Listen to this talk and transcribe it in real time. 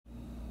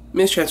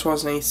Mistress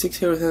 2096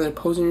 here with another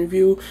posing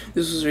review.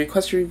 This was a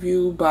requested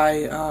review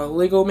by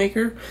Lego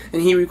Maker,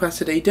 and he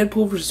requested a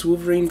Deadpool versus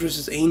Wolverine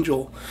versus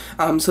Angel.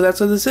 So that's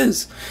what this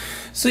is.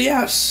 So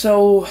yeah,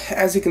 so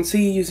as you can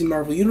see, using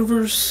Marvel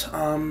Universe,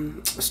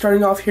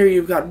 starting off here,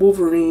 you've got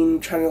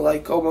Wolverine trying to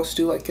like almost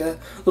do like a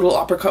little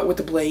uppercut with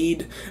the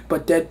blade,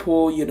 but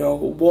Deadpool, you know,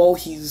 while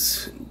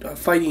he's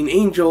fighting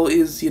Angel,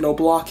 is, you know,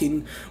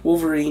 blocking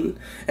Wolverine,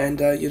 and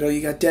you know,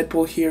 you got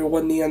Deadpool here,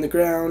 one knee on the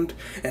ground,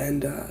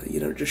 and you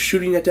know, just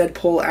shooting at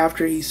Deadpool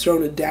after he's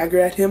thrown a dagger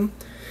at him.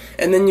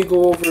 And then you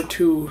go over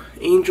to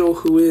Angel,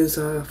 who is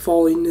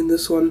falling in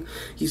this one.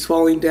 He's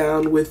falling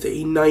down with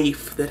a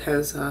knife that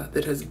has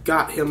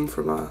got him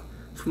from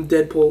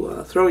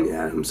Deadpool throwing it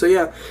at him. So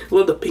yeah, I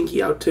love the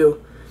pinky out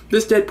too.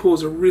 This Deadpool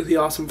is a really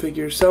awesome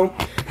figure. So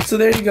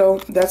there you go.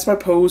 That's my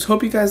pose.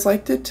 Hope you guys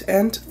liked it,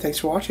 and thanks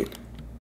for watching.